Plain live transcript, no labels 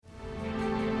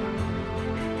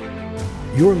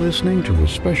You're listening to a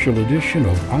special edition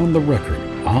of On the Record,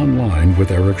 Online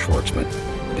with Eric Schwartzman,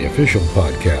 the official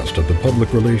podcast of the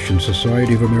Public Relations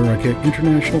Society of America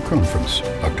International Conference,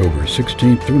 October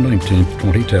 16th through 19th,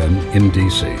 2010 in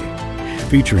D.C.,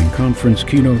 featuring conference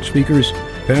keynote speakers,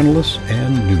 panelists,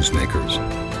 and newsmakers.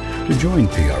 To join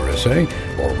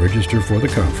PRSA or register for the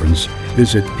conference,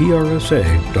 visit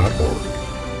prsa.org.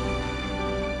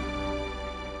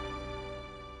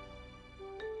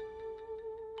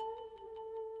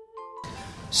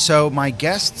 So my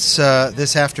guests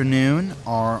this afternoon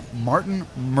are Martin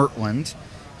Mertland.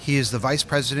 He is the Vice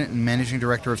President and Managing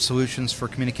Director of Solutions for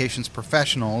Communications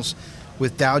Professionals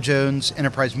with Dow Jones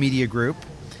Enterprise Media Group.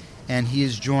 And he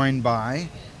is joined by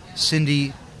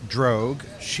Cindy Drogue.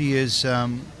 She is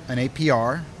an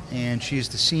APR, and she is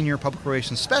the Senior Public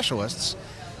Relations Specialist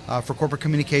for Corporate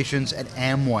Communications at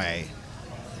Amway.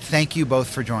 Thank you both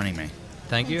for joining me.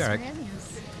 Thank you, Eric.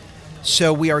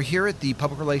 So we are here at the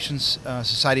Public Relations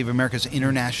Society of America's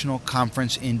International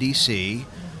Conference in D.C.,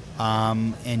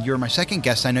 and you're my second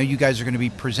guest. I know you guys are going to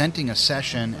be presenting a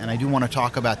session, and I do want to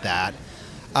talk about that.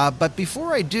 But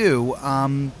before I do,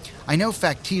 I know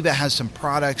Factiva has some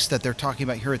products that they're talking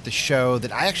about here at the show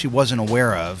that I actually wasn't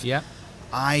aware of. Yeah.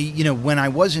 When I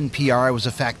was in PR, I was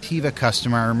a Factiva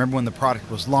customer. I remember when the product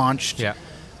was launched. Yeah.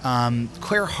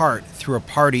 Claire Hart threw a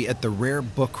party at the Rare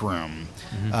Book Room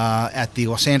at the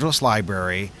Los Angeles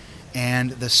Library,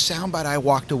 and the soundbite I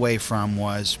walked away from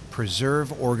was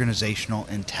preserve organizational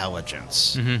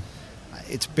intelligence. Mm-hmm.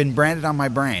 It's been branded on my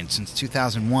brain since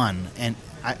 2001, and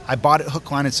I bought it hook,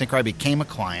 line, and sinker. I became a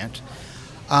client.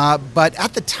 But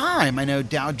at the time, I know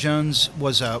Dow Jones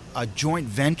was a joint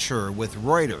venture with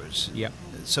Reuters. Yeah.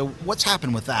 So what's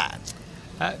happened with that?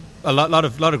 A lot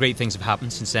of great things have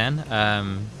happened since then.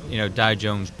 Dow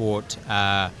Jones bought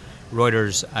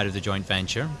Reuters out of the joint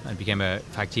venture and became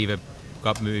Factiva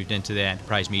got moved into the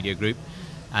Enterprise Media Group,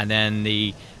 and then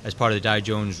as part of the Dow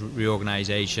Jones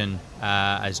reorganization,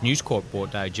 as News Corp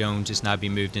bought Dow Jones, it's now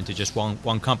been moved into just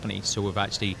one company. So we've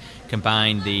actually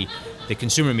combined the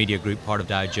Consumer Media Group part of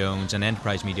Dow Jones and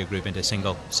Enterprise Media Group into a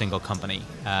single company.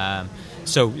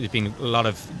 So there's been a lot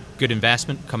of good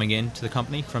investment coming into the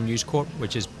company from News Corp,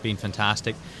 which has been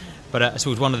fantastic. But I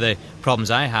suppose one of the problems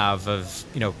I have of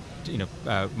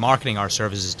marketing our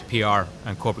services to PR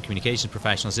and corporate communications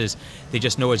professionals is they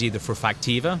just know us either for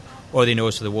Factiva or they know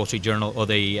us for the Wall Street Journal or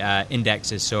the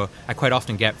indexes. So I quite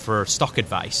often get for stock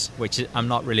advice, which I'm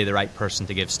not really the right person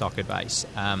to give stock advice.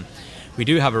 We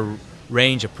do have a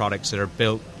range of products that are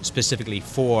built specifically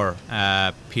for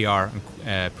PR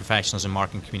professionals and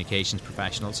marketing communications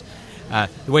professionals.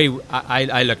 The way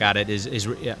I look at it is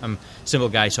I'm a simple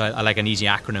guy, so I like an easy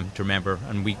acronym to remember,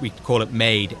 and we call it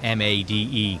MADE,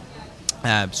 M-A-D-E.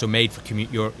 So MADE for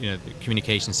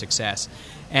communication success.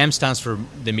 M stands for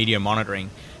the media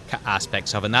monitoring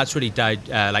aspects of it, and that's really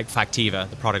like Factiva,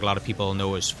 the product a lot of people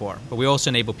know us for. But we also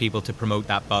enable people to promote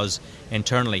that buzz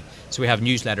internally. So we have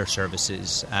newsletter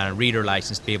services, reader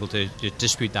license to be able to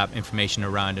distribute that information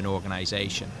around an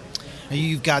organization. Now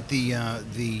you've got the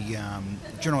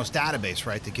journalist database,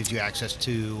 right, that gives you access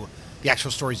to the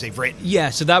actual stories they've written. Yeah,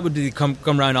 so that would be, come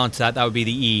round onto that. That would be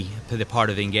the E, the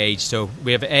part of Engage. So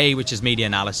we have A, which is media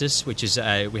analysis, which is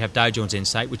we have Dow Jones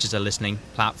Insight, which is a listening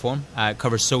platform. It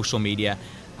covers social media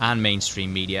and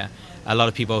mainstream media. A lot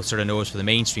of people sort of know us for the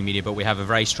mainstream media, but we have a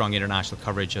very strong international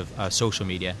coverage of social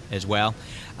media as well.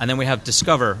 And then we have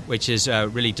Discover, which is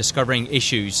really discovering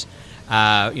issues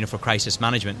for crisis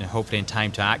management and hopefully in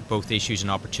time to act, both issues and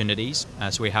opportunities.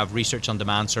 So we have research on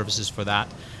demand services for that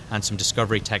and some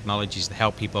discovery technologies to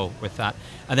help people with that.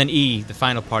 And then E, the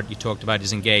final part you talked about,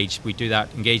 is Engage. We do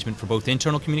that engagement for both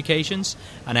internal communications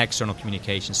and external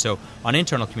communications. So on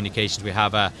internal communications, we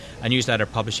have a newsletter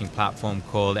publishing platform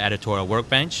called Editorial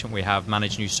Workbench, and we have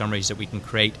managed news summaries that we can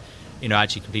create,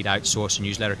 actually complete outsource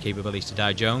newsletter capabilities to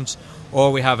Dow Jones.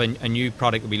 Or we have a new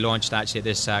product that we launched actually at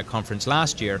this conference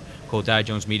last year called Dow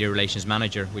Jones Media Relations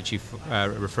Manager, which you've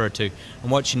referred to.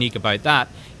 And what's unique about that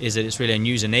is that it's really a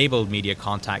news-enabled media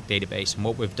contact database. And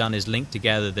what we've done is link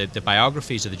together the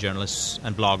biographies of the journalists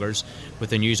and bloggers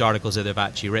with the news articles that they've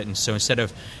actually written. So instead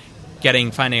of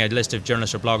finding a list of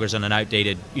journalists or bloggers on an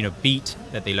outdated beat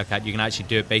that they look at, you can actually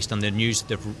do it based on the news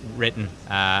they've written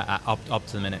up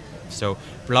to the minute. So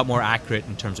a lot more accurate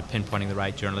in terms of pinpointing the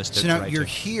right journalist. So now you're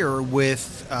here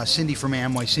with Cindy from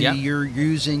Amway. Cindy, you're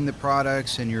using the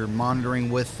products and you're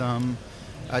monitoring with them.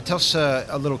 Tell us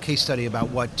a little case study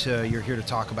about what you're here to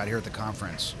talk about here at the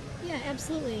conference. Yeah,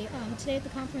 absolutely. Today at the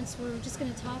conference, we're just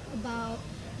going to talk about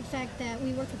the fact that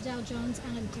we work with Dow Jones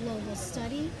on a global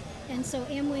study. And so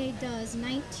Amway does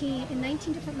 19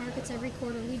 different markets every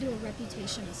quarter. We do a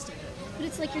reputational study. But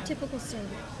it's like your typical survey.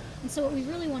 And so what we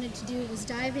really wanted to do was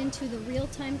dive into the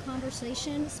real-time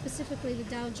conversation, specifically the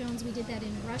Dow Jones. We did that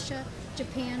in Russia,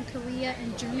 Japan, Korea,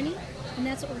 and Germany. And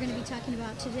that's what we're going to be talking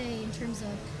about today in terms of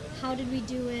how did we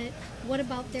do it, what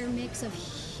about their mix of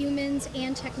humans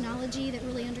and technology that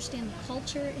really understand the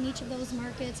culture in each of those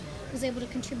markets was able to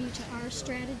contribute to our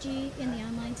strategy in the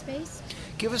online space.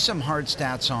 Give us some hard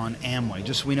stats on Amway,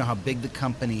 just so we know how big the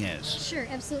company is. Sure,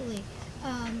 absolutely.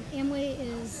 Amway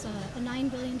is a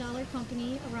 $9 billion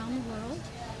company around the world.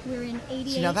 We're in 88.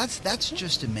 See, now that's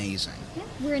just amazing. Yeah,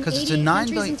 we're in 88 it's a 9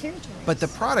 countries billion, and territories. But the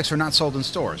products are not sold in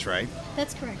stores, right?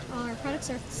 That's correct. Our products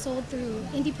are sold through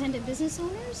independent business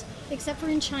owners, except for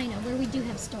in China, where we do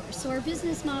have stores. So our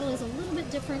business model is a little bit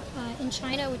different in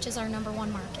China, which is our number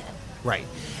one market. Right,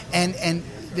 and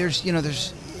there's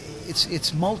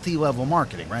it's multi-level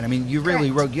marketing, right? I mean, you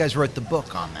guys wrote the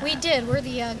book on that. We did. We're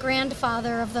the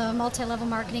grandfather of the multi-level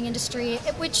marketing industry,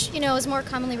 which is more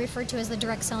commonly referred to as the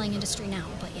direct selling industry now.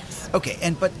 But yes. Okay,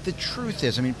 but the truth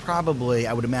is, I mean, probably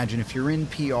I would imagine if you're in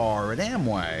PR at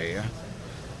Amway,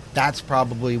 that's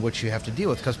probably what you have to deal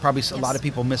with, because probably a lot of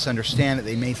people misunderstand it.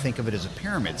 They may think of it as a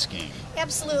pyramid scheme.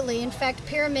 Absolutely. In fact,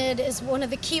 pyramid is one of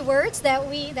the key words that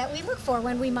we look for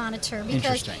when we monitor.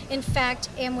 Because, in fact,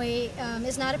 Amway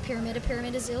is not a pyramid. A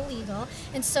pyramid is illegal.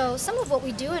 And so some of what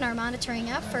we do in our monitoring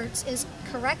efforts is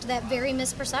correct that very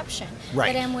misperception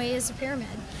that Amway is a pyramid.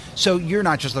 So you're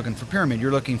not just looking for pyramid,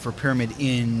 you're looking for pyramid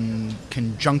in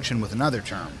conjunction with another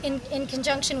term. In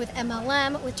conjunction with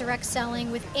MLM, with direct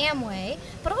selling, with Amway,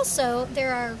 but also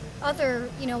there are other,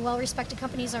 well-respected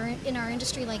companies in our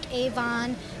industry like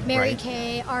Avon, Mary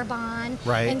Kay, Arbonne.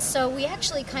 Right. And so we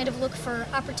actually kind of look for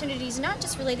opportunities not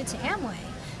just related to Amway,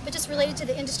 but just related to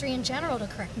the industry in general to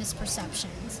correct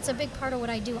misperceptions. It's a big part of what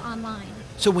I do online.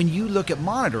 So when you look at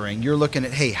monitoring, you're looking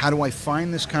at, hey, how do I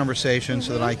find this conversation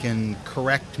so that I can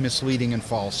correct misleading and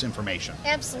false information?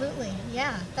 Absolutely,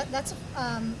 yeah. That's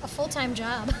a full-time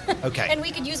job. Okay. And we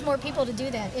could use more people to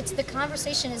do that. The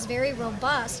conversation is very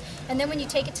robust, and then when you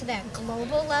take it to that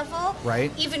global level,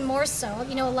 even more so.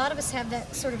 A lot of us have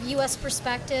that sort of U.S.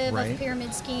 perspective of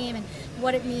pyramid scheme and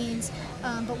what it means,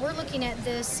 but we're looking at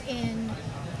this in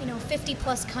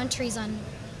 50-plus countries on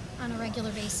a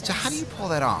regular basis. So how do you pull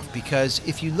that off? Because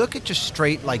if you look at just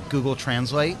straight like Google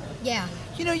Translate,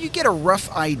 you get a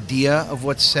rough idea of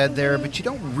what's said there, but you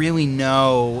don't really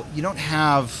know, you don't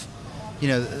have,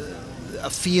 a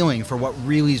feeling for what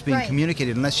really is being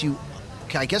communicated unless you,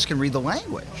 I guess, can read the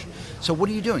language. So what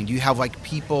are you doing? Do you have like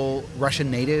people,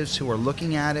 Russian natives, who are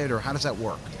looking at it, or how does that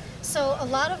work? So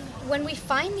when we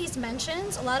find these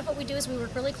mentions, a lot of what we do is we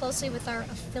work really closely with our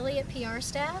affiliate PR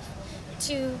staff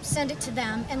to send it to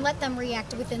them and let them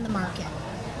react within the market,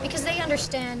 because they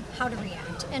understand how to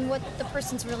react and what the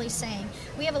person's really saying.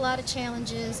 We have a lot of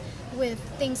challenges with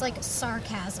things like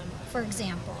sarcasm, for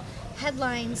example.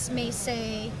 Headlines may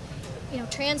say,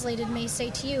 translated may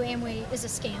say to you, Amway is a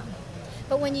scam.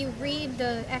 But when you read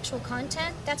the actual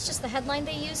content, that's just the headline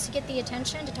they use to get the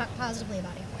attention to talk positively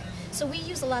about Amway. So we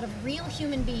use a lot of real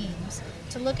human beings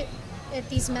to look at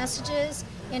these messages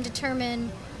and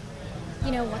determine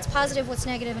what's positive, what's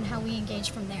negative, and how we engage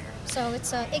from there. So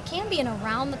it can be an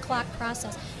around-the-clock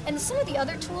process. And some of the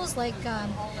other tools, like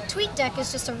TweetDeck,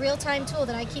 is just a real-time tool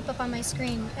that I keep up on my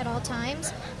screen at all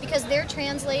times, because their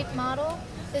translate model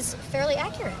is fairly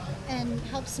accurate and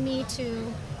helps me to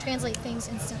translate things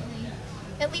instantly,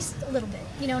 at least a little bit.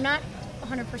 Not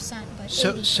 100%, but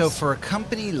 80%. So for a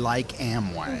company like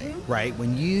Amway, right,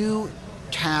 when you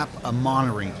tap a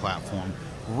monitoring platform,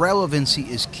 relevancy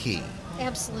is key.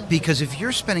 Absolutely. Because if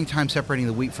you're spending time separating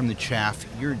the wheat from the chaff,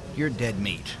 you're dead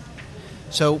meat.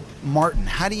 So, Martin,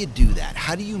 how do you do that?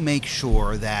 How do you make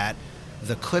sure that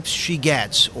the clips she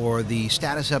gets or the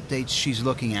status updates she's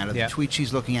looking at or the tweets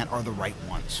she's looking at are the right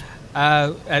ones?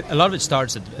 A lot of it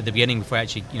starts at the beginning before we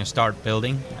actually start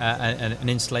building an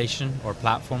installation or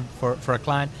platform for a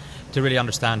client, to really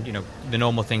understand the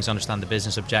normal things, understand the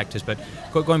business objectives, but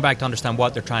going back to understand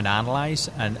what they're trying to analyze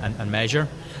and measure,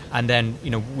 and then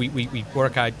we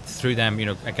work out through them,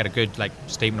 get a good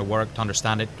statement of work to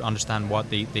understand it, understand what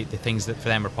the things that for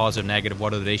them are positive, negative,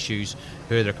 what are the issues,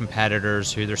 who are their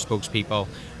competitors, who are their spokespeople,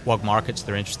 what markets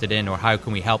they're interested in, or how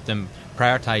can we help them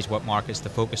prioritize what markets to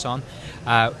focus on.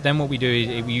 Then what we do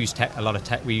is we use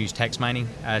text mining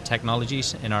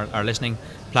technologies in our listening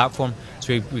platform.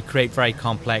 So we create very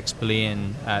complex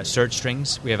Boolean search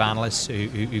strings. We have analysts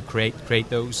who create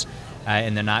those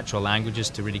in their natural languages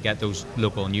to really get those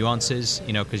local nuances,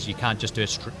 because you can't just do a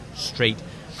straight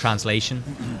translation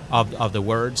of the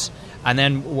words. And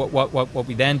then what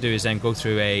we then do is then go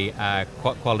through a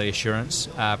quality assurance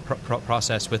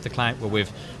process with the client, where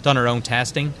we've done our own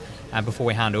testing before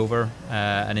we hand over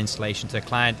an installation to the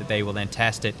client, that they will then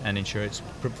test it and ensure it's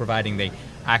providing the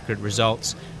accurate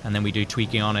results, and then we do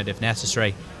tweaking on it if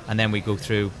necessary, and then we go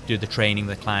through, do the training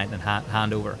with the client and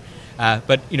hand over.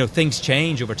 But things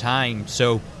change over time,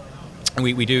 so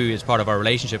we do, as part of our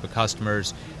relationship with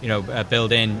customers,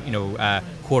 build in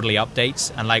quarterly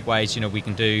updates, and likewise we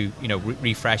can do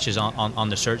refreshes on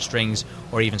the search strings,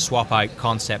 or even swap out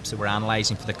concepts that we're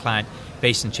analysing for the client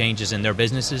based on changes in their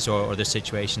businesses or the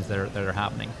situations that are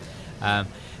happening.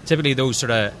 Typically, those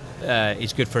sort of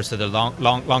is good for the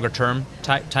longer term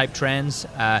type trends.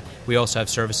 We also have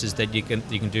services that you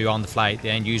can do on the fly. The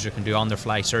end user can do on the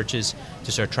fly searches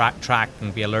to sort of track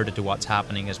and be alerted to what's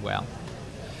happening as well.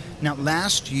 Now,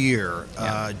 last year,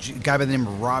 a guy by the name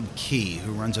of Rob Key,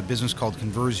 who runs a business called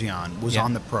Conversion, was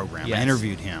on the program. Yes. I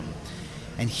interviewed him.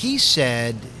 And he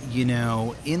said,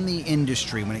 in the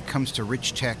industry, when it comes to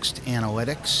rich text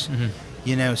analytics,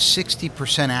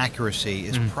 60% accuracy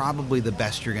is probably the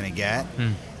best you're going to get.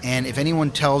 And if anyone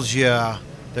tells you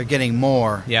they're getting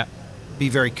more, be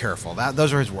very careful.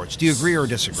 Those are his words. Do you agree or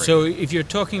disagree? So if you're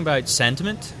talking about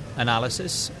sentiment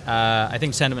analysis, I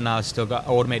think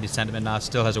automated sentiment analysis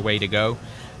still has a way to go.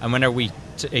 And whenever we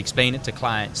explain it to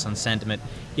clients on sentiment,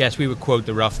 yes, we would quote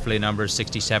the roughly numbers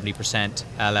 60-70%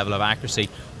 level of accuracy.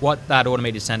 What that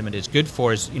automated sentiment is good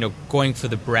for is going for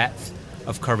the breadth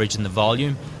of coverage and the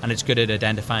volume, and it's good at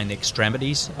identifying the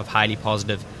extremities of highly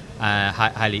positive,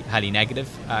 highly negative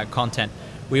content.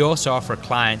 We also offer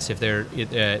clients, if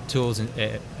they're tools and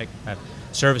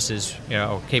services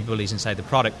or capabilities inside the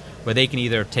product, where they can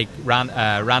either take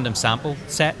random sample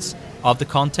sets of the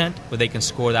content, where they can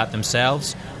score that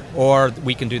themselves, or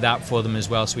we can do that for them as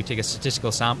well. So we take a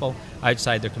statistical sample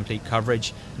outside their complete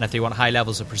coverage, and if they want high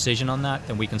levels of precision on that,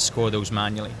 then we can score those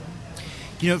manually.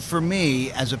 For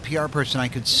me, as a PR person, I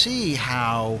could see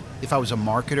how, if I was a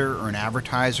marketer or an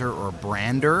advertiser or a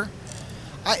brander,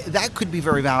 that could be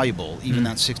very valuable, even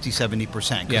that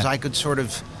 60-70%, because I could sort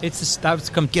of get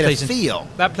a feel.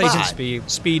 That plays in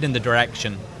speed and the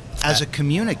direction. As a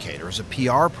communicator, as a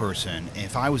PR person,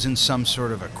 if I was in some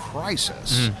sort of a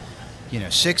crisis,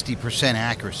 60%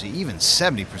 accuracy, even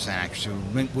 70% accuracy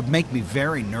would make me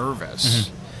very nervous.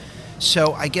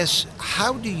 So I guess,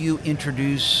 how do you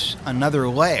introduce another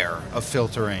layer of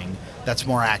filtering that's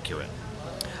more accurate?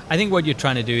 I think what you're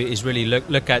trying to do is really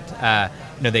look at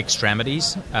the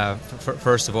extremities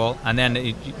first of all, and then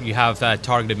you have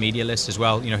targeted media lists as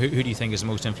well. Who do you think is the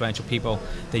most influential people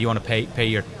that you want to pay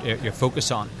your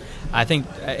focus on? I think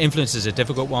influence is a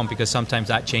difficult one, because sometimes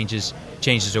that changes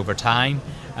over time.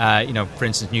 For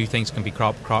instance, new things can be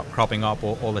cropping up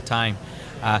all the time.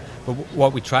 But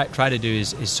what we try to do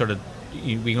is sort of,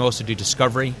 we can also do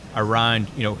discovery around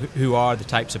who are the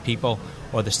types of people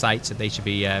or the sites that they should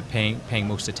be paying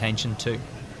most attention to.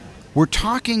 We're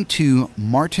talking to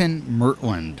Martin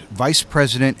Mertland, Vice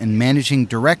President and Managing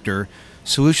Director,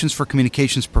 Solutions for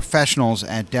Communications Professionals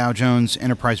at Dow Jones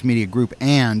Enterprise Media Group,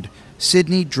 and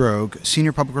Sidney Drogue,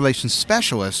 Senior Public Relations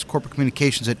Specialist, Corporate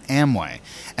Communications at Amway.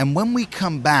 And when we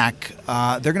come back,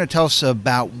 they're going to tell us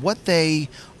about what they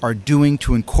are doing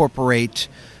to incorporate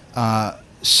the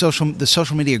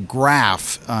social media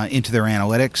graph into their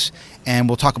analytics, and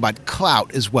we'll talk about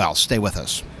clout as well. Stay with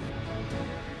us.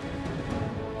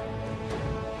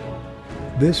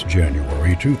 This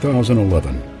January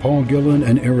 2011, Paul Gillen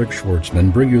and Eric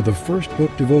Schwartzman bring you the first book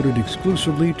devoted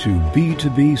exclusively to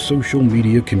B2B social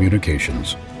media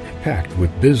communications. Packed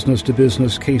with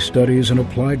business-to-business case studies and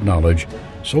applied knowledge,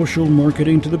 Social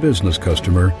Marketing to the Business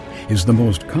Customer is the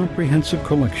most comprehensive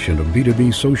collection of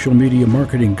B2B social media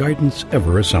marketing guidance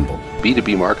ever assembled.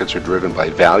 B2B markets are driven by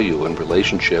value and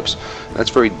relationships. That's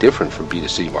very different from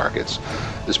B2C markets.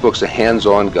 This book's a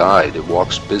hands-on guide. It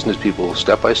walks business people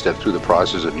step by step through the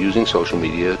process of using social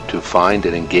media to find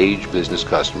and engage business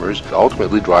customers to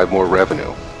ultimately drive more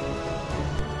revenue.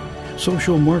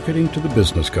 Social Marketing to the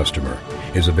Business Customer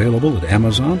is available at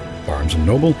Amazon, Barnes &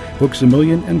 Noble, Books A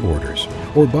Million, and Borders,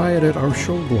 or buy it at our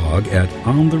show blog at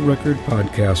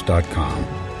ontherecordpodcast.com.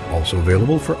 Also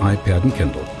available for iPad and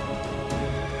Kindle.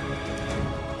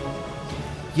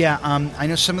 Yeah, I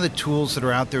know some of the tools that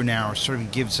are out there now are sort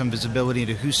of give some visibility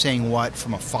into who's saying what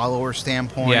from a follower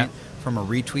standpoint, from a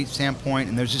retweet standpoint,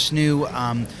 and there's this new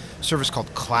service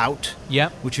called Clout,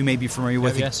 which you may be familiar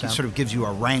with. It sort of gives you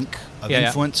a rank of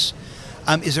influence.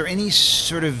 Is there any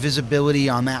sort of visibility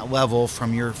on that level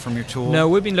from your tool? No,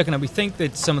 we think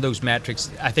that some of those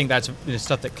metrics, I think that's the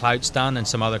stuff that Cloud's done and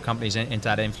some other companies into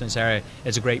that influence area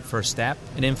is a great first step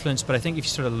in influence. But I think if you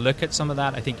sort of look at some of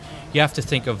that, I think you have to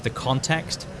think of the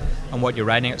context and what you're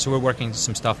writing. So we're working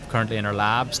some stuff currently in our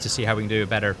labs to see how we can do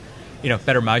a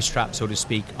better mousetrap, so to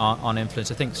speak, on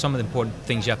influence. I think some of the important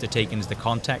things you have to take in is the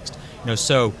context.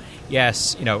 So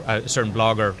yes, a certain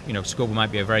blogger, Scoble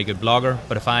might be a very good blogger,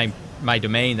 but if my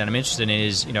domain that I'm interested in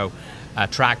is,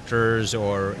 tractors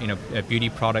or, beauty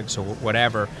products or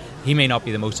whatever, he may not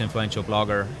be the most influential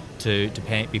blogger to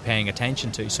be paying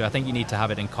attention to. So I think you need to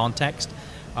have it in context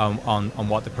on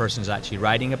what the person is actually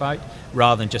writing about,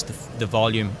 rather than just the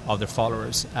volume of their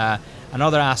followers. And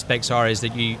other aspects is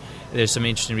that there's some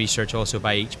interesting research also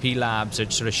by HP Labs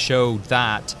that sort of showed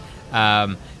that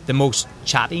the most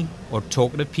chatty or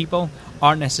talkative people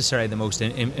aren't necessarily the most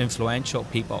influential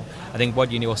people. I think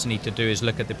what you also need to do is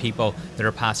look at the people that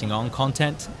are passing on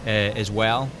content as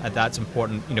well. That's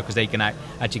important, because they can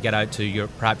actually get out to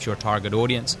perhaps your target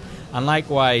audience. And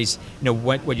likewise,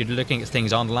 when you're looking at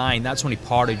things online, that's only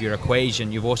part of your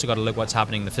equation. You've also got to look what's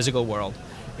happening in the physical world,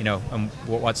 and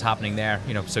what's happening there.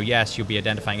 So yes, you'll be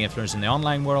identifying influence in the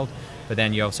online world, but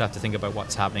then you also have to think about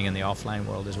what's happening in the offline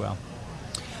world as well.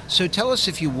 So tell us,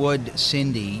 if you would,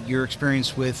 Cindy, your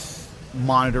experience with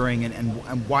monitoring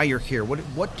and why you're here. What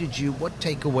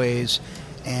takeaways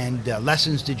and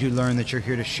lessons did you learn that you're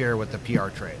here to share with the PR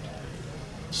trade?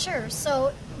 Sure.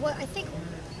 So I think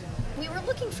we were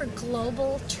looking for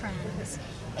global trends,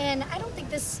 and I don't think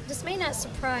this may not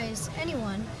surprise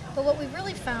anyone, but what we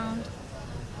really found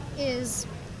is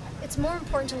it's more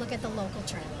important to look at the local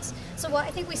trends. So I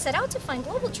think we set out to find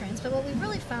global trends, but what we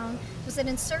really found was that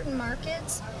in certain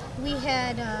markets, we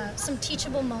had some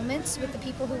teachable moments with the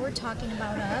people who were talking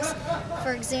about us.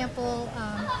 For example,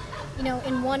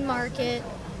 in one market,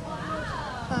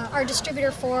 our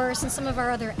distributor force and some of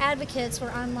our other advocates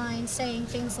were online saying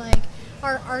things like,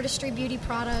 our artistry beauty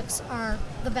products are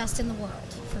the best in the world,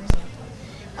 for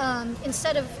example.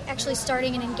 Instead of actually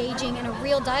starting and engaging in a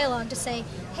real dialogue to say,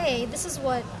 hey, this is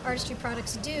what artistry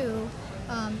products do,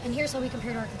 and here's how we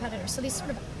compare to our competitors. So these sort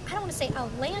of, I don't want to say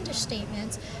outlandish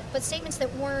statements, but statements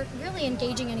that weren't really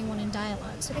engaging anyone in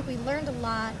dialogue. So I think we learned a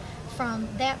lot from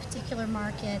that particular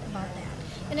market about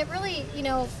that. And it really,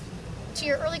 to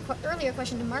your earlier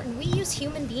question to Martin, we use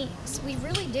human beings. We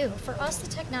really do. For us, the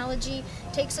technology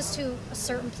takes us to a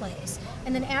certain place.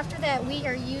 And then after that, we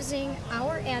are using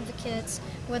our advocates,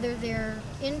 whether they're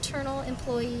internal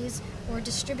employees or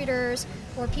distributors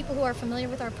or people who are familiar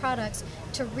with our products,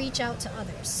 to reach out to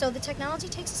others. So the technology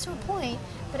takes us to a point,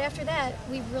 but after that,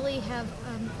 we really have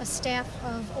a staff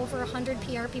of over 100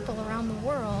 PR people around the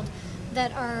world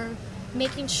that are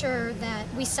making sure that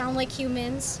we sound like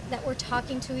humans, that we're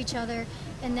talking to each other,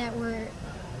 and that we're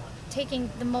taking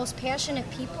the most passionate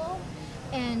people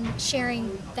and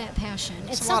sharing that passion.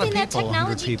 It's something that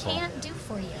technology can't do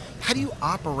for you. How do you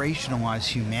operationalize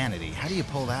humanity? How do you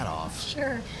pull that off?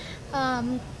 Sure.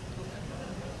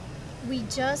 We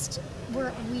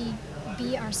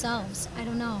be ourselves. I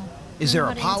don't know. Is there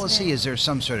a policy? Is there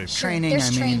some sort of training?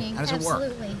 There's training. How does it work?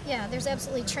 Absolutely. Yeah, there's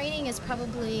absolutely. Training is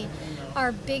probably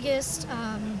our biggest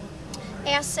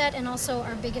asset and also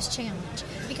our biggest challenge,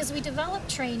 because we develop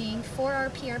training for our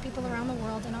PR people around the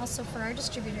world and also for our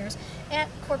distributors at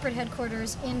corporate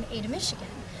headquarters in Ada, Michigan.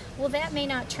 Well, that may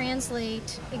not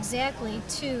translate exactly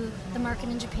to the market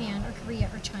in Japan or Korea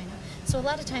or China. So a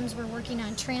lot of times we're working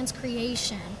on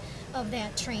transcreation of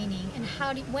that training and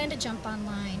when to jump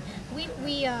online. We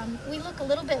look a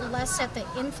little bit less at the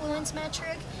influence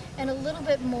metric and a little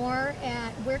bit more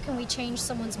at where can we change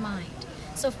someone's mind.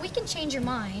 So if we can change your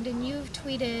mind, and you've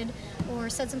tweeted or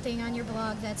said something on your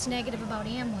blog that's negative about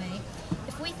Amway,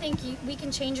 if we think we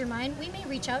can change your mind, we may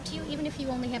reach out to you even if you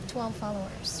only have 12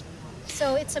 followers.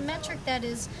 So it's a metric that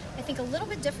is, I think, a little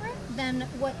bit different than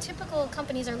what typical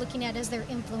companies are looking at as their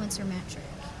influencer metric.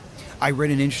 I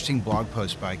read an interesting blog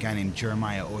post by a guy named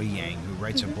Jeremiah Ouyang, who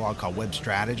writes a blog called Web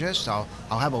Strategist. I'll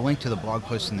have a link to the blog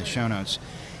post in the show notes.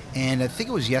 And I think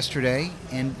it was yesterday,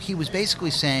 and he was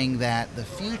basically saying that the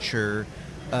future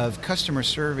of customer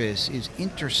service is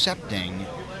intercepting,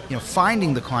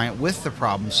 finding the client with the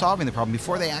problem, solving the problem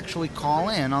before they actually call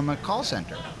in on the call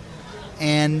center.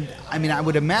 And I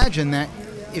would imagine that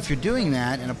if you're doing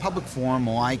that in a public forum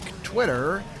like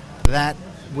Twitter, that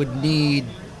would need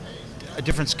a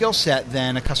different skill set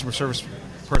than a customer service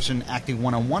person acting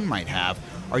one-on-one might have.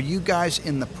 Are you guys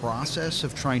in the process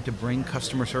of trying to bring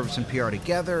customer service and PR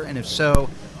together? And if so,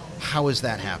 how is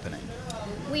that happening?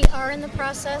 We are in the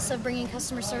process of bringing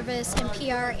customer service and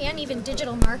PR and even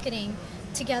digital marketing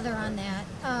together on that.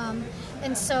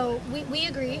 And so we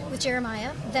agree with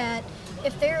Jeremiah that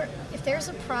if there's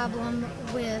a problem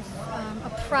with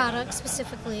a product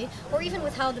specifically, or even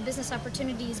with how the business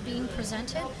opportunity is being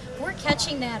presented, we're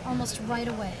catching that almost right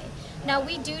away. Now,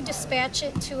 we do dispatch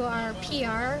it to our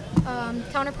PR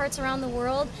counterparts around the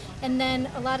world, and then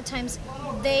a lot of times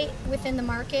they, within the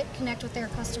market, connect with their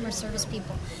customer service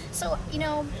people. So,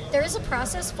 there is a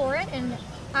process for it, and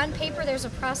on paper there's a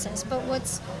process, but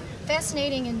what's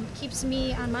fascinating and keeps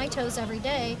me on my toes every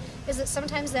day is that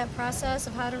sometimes that process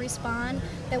of how to respond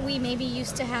that we maybe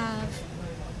used to have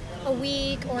a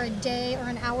week or a day or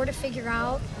an hour to figure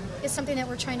out is something that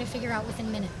we're trying to figure out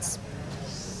within minutes.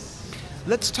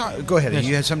 Let's talk. Go ahead.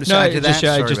 You had something to say to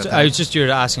that? I was just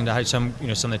asking how some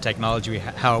of the technology we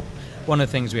help. One of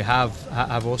the things we have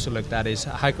also looked at is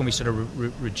how can we sort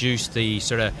of reduce the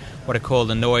sort of what I call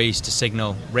the noise to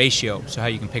signal ratio. So how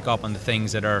you can pick up on the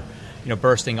things that are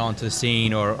bursting onto the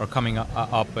scene or coming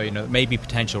up, maybe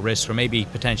potential risks or maybe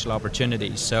potential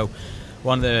opportunities. So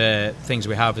one of the things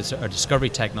we have is our discovery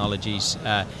technologies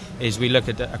is we look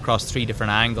at across three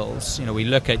different angles. We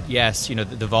look at, yes,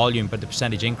 the volume, but the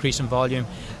percentage increase in volume,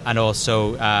 and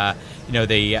also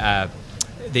the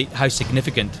how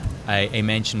significant a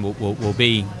mention will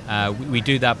be. We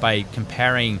do that by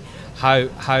comparing how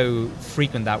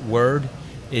frequent that word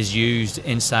is used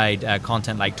inside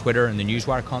content like Twitter and the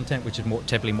newswire content, which is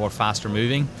typically more faster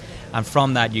moving. And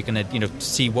from that, you can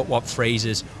see what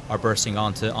phrases are bursting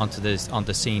onto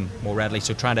the scene more readily.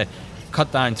 So trying to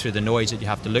cut down through the noise that you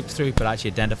have to look through, but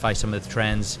actually identify some of the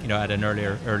trends at an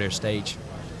earlier stage.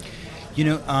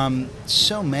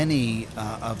 So many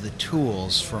of the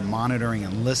tools for monitoring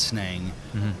and listening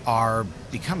are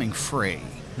becoming free.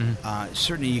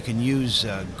 Certainly, you can use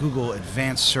Google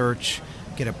Advanced Search,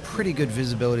 get a pretty good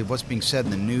visibility of what's being said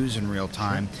in the news in real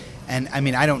time. And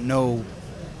I don't know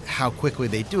how quickly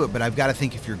they do it, but I've got to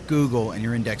think if you're Google and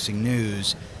you're indexing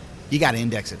news, you got to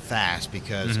index it fast,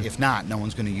 because if not, no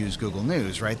one's going to use Google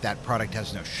News, right? That product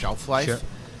has no shelf life. Sure.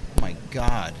 Oh my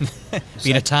God.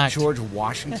 Being attacked. George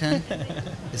Washington?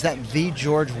 Is that the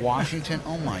George Washington?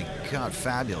 Oh my God,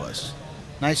 fabulous.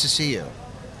 Nice to see you.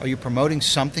 Are you promoting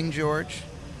something, George?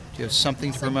 Do you have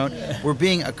something to promote? We're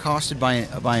being accosted by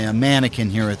a mannequin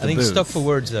here at the booth. I think stuff for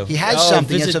words, though. He has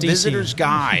something. It's a visitor's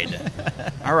guide.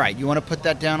 All right. You want to put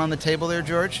that down on the table there,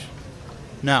 George?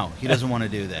 No, he doesn't want to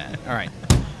do that. All right.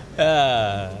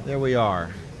 There we are.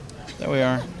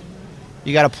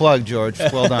 You got a plug, George.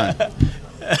 Well done.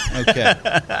 Okay.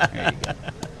 There you go.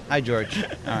 Hi, George.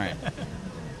 All right.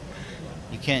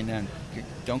 You can't...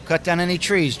 don't cut down any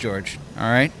trees, George. All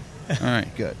right? All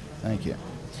right, good. Thank you.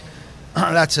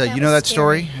 That's that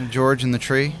story, George and the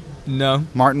tree? No.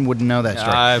 Martin wouldn't know that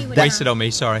story. Wasted on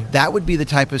me, sorry. That would be the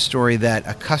type of story that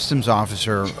a customs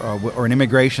officer or an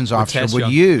immigrations officer would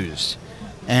use.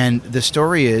 And the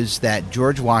story is that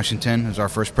George Washington, who's our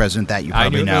first president, that you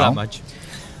probably know. I knew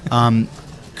that much.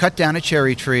 Cut down a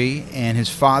cherry tree, and his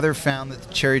father found that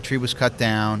the cherry tree was cut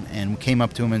down and came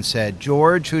up to him and said,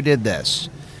 "George, who did this?"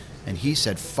 And he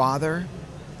said, "Father,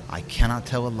 I cannot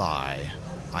tell a lie.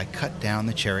 I cut down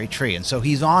the cherry tree." And so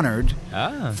he's honored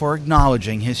for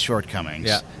acknowledging his shortcomings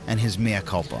and his mea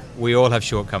culpa. We all have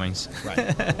shortcomings. Right.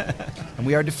 And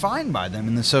we are defined by them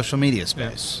in the social media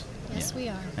space. Yes, we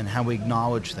are. And how we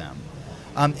acknowledge them.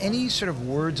 Any sort of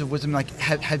words of wisdom, like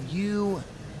have you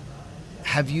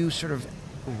sort of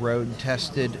road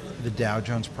tested the Dow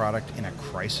Jones product in a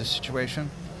crisis situation?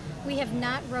 We have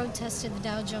not road tested the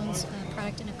Dow Jones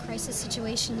product in a crisis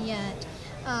situation yet.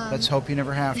 Let's hope you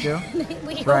never have to.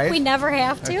 We hope we never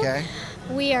have to. Okay.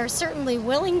 We are certainly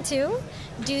willing to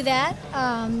do that.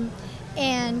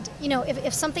 And,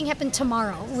 if something happened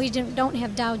tomorrow, we don't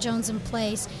have Dow Jones in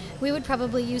place, we would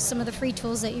probably use some of the free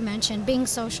tools that you mentioned, Bing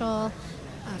Social,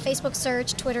 Facebook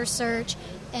search, Twitter search,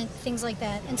 and things like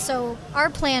that. And so our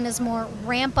plan is more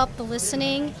ramp up the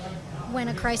listening when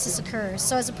a crisis occurs.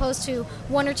 So as opposed to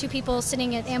one or two people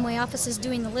sitting at Amway offices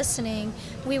doing the listening,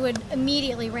 we would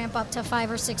immediately ramp up to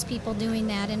 5 or 6 people doing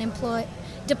that and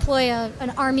deploy an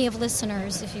army of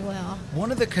listeners, if you will. One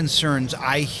of the concerns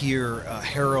I hear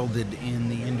heralded in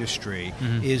the industry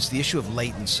is the issue of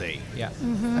latency. Yeah.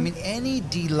 Mm-hmm. I mean, any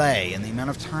delay in the amount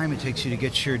of time it takes you to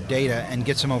get your data and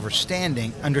get some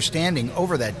understanding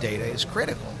over that data is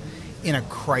critical in a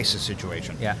crisis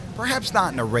situation. Yeah. Perhaps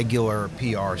not in a regular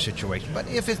PR situation, but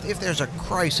if there's a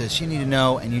crisis, you need to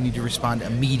know and you need to respond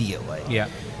immediately. Yeah.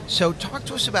 So talk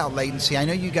to us about latency. I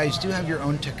know you guys do have your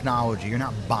own technology. You're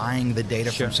not buying the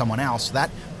data from someone else.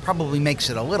 That probably makes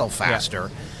it a little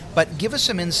faster. Yeah. But give us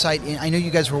some insight. I know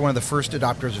you guys were one of the first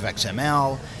adopters of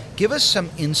XML. Give us some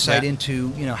insight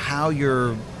into how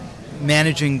you're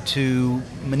managing to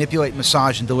manipulate,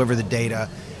 massage, and deliver the data,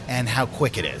 and how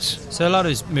quick it is. So a lot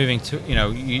is moving to,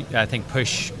 I think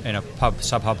push,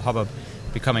 Sub-Hub,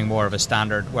 becoming more of a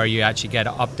standard where you actually get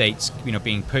updates,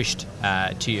 being pushed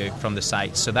to you from the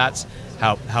site. So that's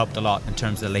helped a lot in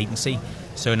terms of the latency.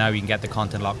 So now you can get the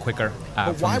content a lot quicker.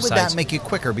 But from why the would sites. that make it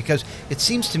quicker? Because it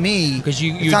seems to me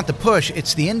it's not the push,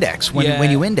 it's the index when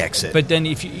you index it. But then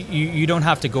if you don't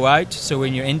have to go out, so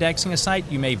when you're indexing a site,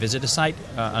 you may visit a site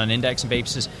on an indexing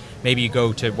basis. Maybe you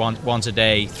go to once a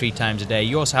day, 3 times a day.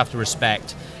 You also have to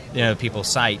respect people's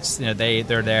sites. They're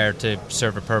there to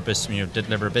serve a purpose,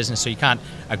 deliver a business. So you can't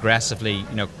aggressively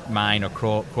mine or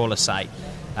crawl a site.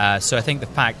 So I think the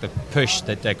fact that push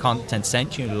that the content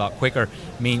sent you a lot quicker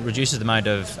reduces the amount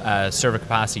of server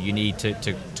capacity you need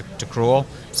to crawl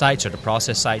sites or to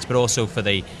process sites, but also for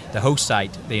the host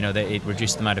site, it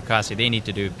reduces the amount of capacity they need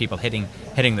to do people hitting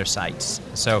their sites.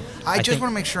 So I just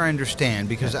want to make sure I understand,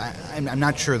 because I'm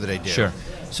not sure that I do. Sure.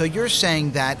 So you're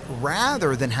saying that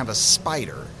rather than have a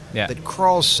spider that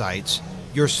crawls sites,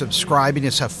 you're subscribing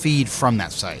to a feed from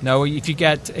that site. No, if you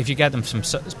get them from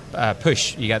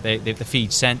push, you get the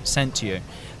feed sent to you.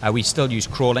 We still use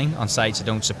crawling on sites that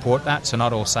don't support that, so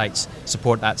not all sites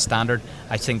support that standard.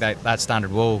 I think that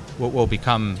standard will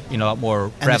become a lot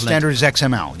more prevalent. And the standard is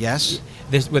XML, yes?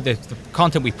 With the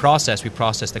content we process the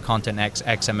content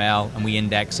XML and we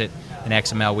index it in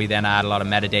XML. We then add a lot of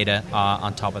metadata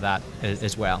on top of that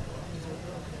as well.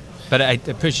 But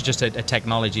push is just a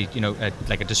technology,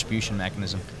 like a distribution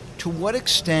mechanism. To what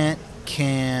extent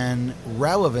can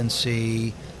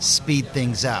relevancy speed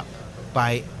things up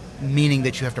by meaning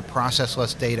that you have to process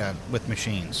less data with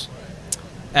machines?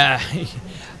 I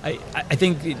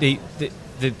think the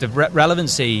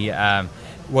relevancy,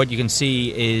 what you can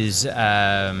see is,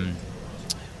 one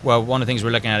of the things we're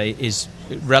looking at is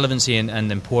relevancy and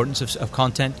the importance of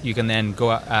content. You can then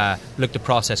go look to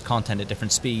process content at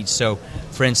different speeds. So,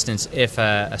 for instance, if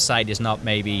a site is not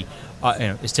maybe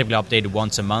is typically updated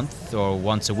once a month or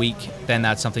once a week, then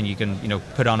that's something you can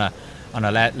put on a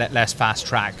less fast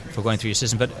track for going through your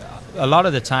system. But a lot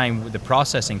of the time, the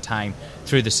processing time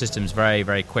through the system is very,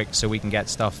 very quick. So we can get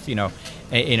stuff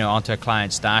onto a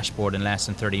client's dashboard in less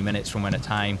than 30 minutes from when a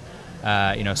time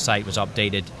site was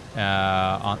updated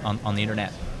on the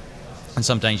internet. And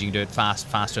sometimes you can do it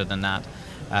faster than that.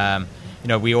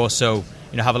 We also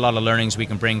have a lot of learnings we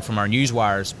can bring from our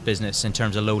Newswires business in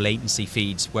terms of low latency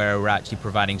feeds, where we're actually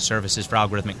providing services for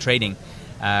algorithmic trading,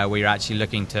 where you're actually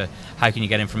looking to how can you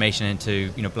get information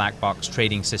into black box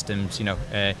trading systems in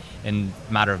a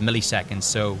matter of milliseconds.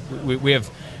 So we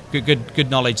have good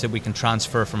knowledge that we can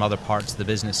transfer from other parts of the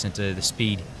business into the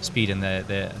speed and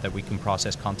the that we can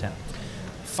process content.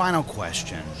 Final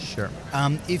question. Sure.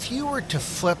 If you were to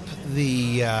flip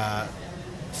the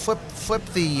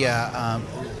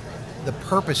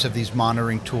purpose of these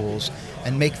monitoring tools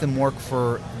and make them work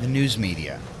for the news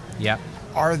media,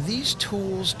 are these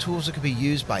tools that could be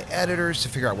used by editors to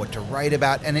figure out what to write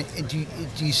about? And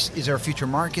is there a future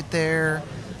market there?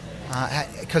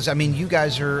 Because you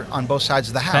guys are on both sides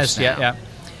of the house now.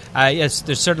 Yes,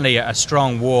 there's certainly a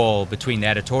strong wall between the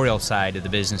editorial side of the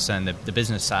business and the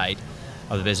business side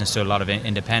of the business, so a lot of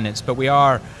independence. But we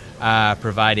are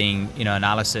providing,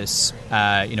 analysis,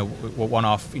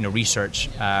 one-off, research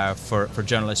for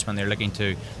journalists when they're looking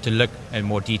to look in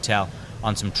more detail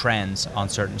on some trends on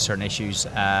certain issues.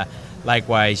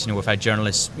 Likewise, we've had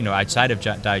journalists, outside of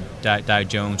Dow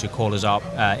Jones who call us up,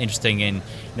 interested in,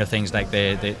 things like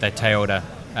the Toyota,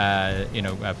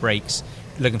 brakes,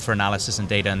 looking for analysis and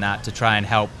data on that to try and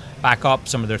help back up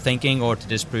some of their thinking or to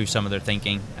disprove some of their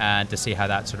thinking and to see how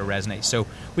that sort of resonates. So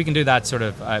we can do that sort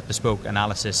of bespoke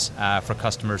analysis for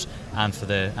customers and for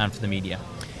the media.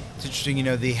 It's interesting,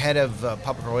 the head of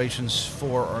public relations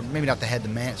or maybe not the head,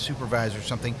 the supervisor or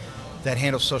something that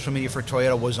handles social media for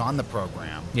Toyota was on the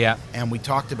program. Yeah. And we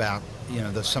talked about,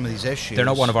 some of these issues. They're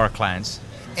not one of our clients.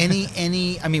 Was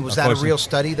that a real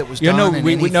study that was done?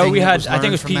 We had. I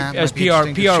think it was PR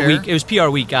Week. It was PR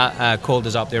Week called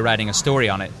us up. They were writing a story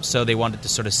on it, so they wanted to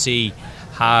sort of see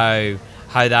how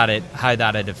that it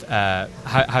affected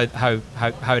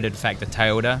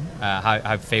Toyota,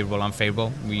 how favorable,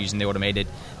 unfavorable. We're using the automated.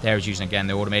 There was using again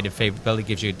the automated favorability,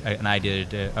 gives you an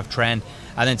idea of trend,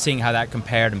 and then seeing how that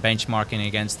compared and benchmarking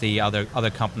against the other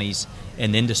companies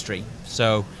in the industry.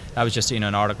 So that was just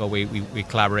an article we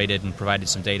collaborated and provided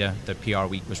some data that PR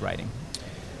Week was writing.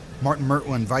 Martin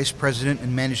Mertland, Vice President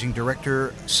and Managing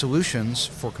Director, Solutions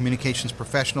for Communications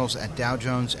Professionals at Dow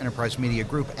Jones Enterprise Media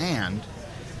Group, and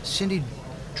Cindy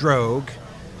Drogue,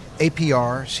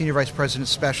 APR, Senior Vice President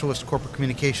Specialist Corporate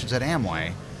Communications at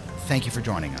Amway. Thank you for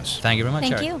joining us. Thank you very much.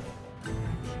 Thank Eric.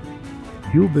 you.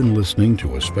 You've been listening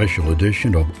to a special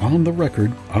edition of On the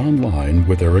Record Online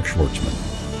with Eric Schwartzman,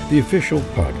 the official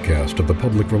podcast of the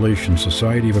Public Relations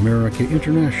Society of America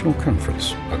International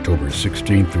Conference, October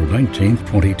 16th through 19th,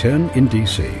 2010 in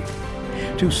D.C.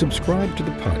 To subscribe to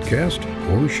the podcast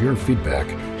or share feedback,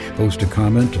 post a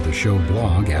comment to the show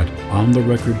blog at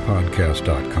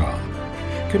ontherecordpodcast.com.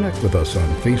 Connect with us on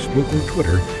Facebook or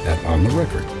Twitter at On the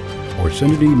Record, or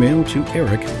send an email to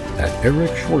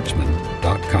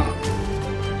eric@ericschwartzman.com.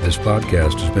 This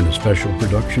podcast has been a special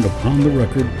production of On the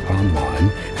Record Online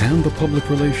and the Public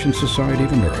Relations Society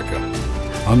of America.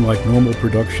 Unlike normal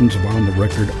productions of On the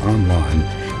Record Online,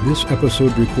 this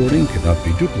episode recording cannot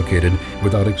be duplicated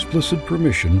without explicit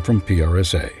permission from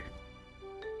PRSA.